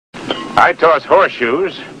I toss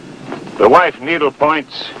horseshoes. The wife needle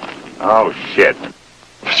points. Oh, shit.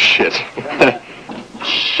 Shit.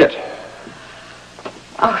 Shit.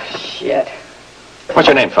 Oh, shit. What's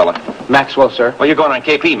your name, fella? Maxwell, sir. Well, you're going on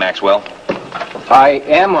KP, Maxwell. I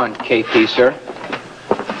am on KP, sir.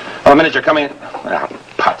 Well, the minute you're coming in... Ah,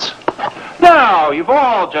 putz. No, you've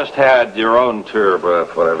all just had your own tour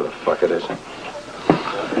breath, whatever the fuck it is.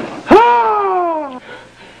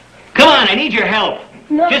 Come on, I need your help.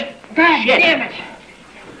 No. Just... God shit. damn it.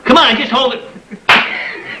 Come on, just hold it.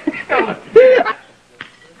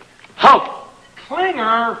 Halt!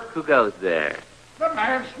 Klinger! Who goes there? The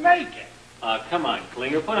man's naked. Come on,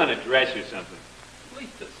 Klinger, put on a dress or something.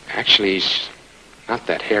 Actually, he's not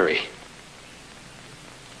that hairy.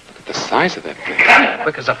 Look at the size of that thing.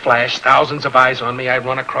 Quick as a flash, thousands of eyes on me. I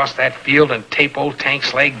run across that field and tape old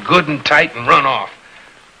Tank's leg good and tight and run off.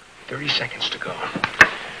 30 seconds to go.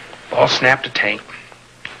 Ball snapped to Tank.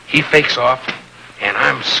 He fakes off, and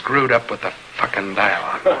I'm screwed up with the fucking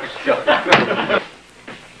dialogue.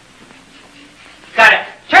 Got it.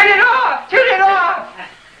 Turn it off! Turn it off!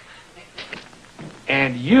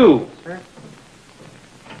 And you,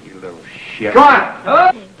 you little shit. Come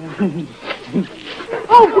on!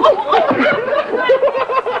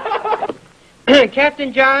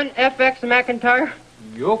 Captain John, FX McIntyre.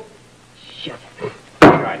 Yup. Shit.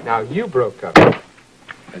 All right, now you broke up.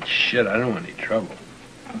 But shit, I don't want any trouble.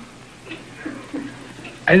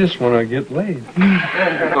 I just want to get laid.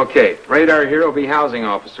 Okay, radar hero be housing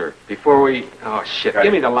officer. Before we... Oh, shit.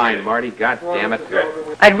 Give me the line, Marty. God damn it.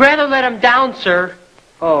 I'd rather let him down, sir.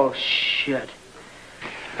 Oh, shit.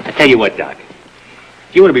 I tell you what, Doc.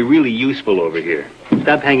 If you want to be really useful over here,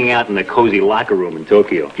 stop hanging out in the cozy locker room in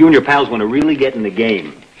Tokyo. If you and your pals want to really get in the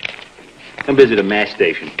game, come visit a MASH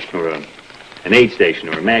station, or an aid station,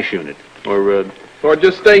 or a MASH unit, or Or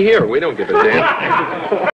just stay here. We don't give a damn.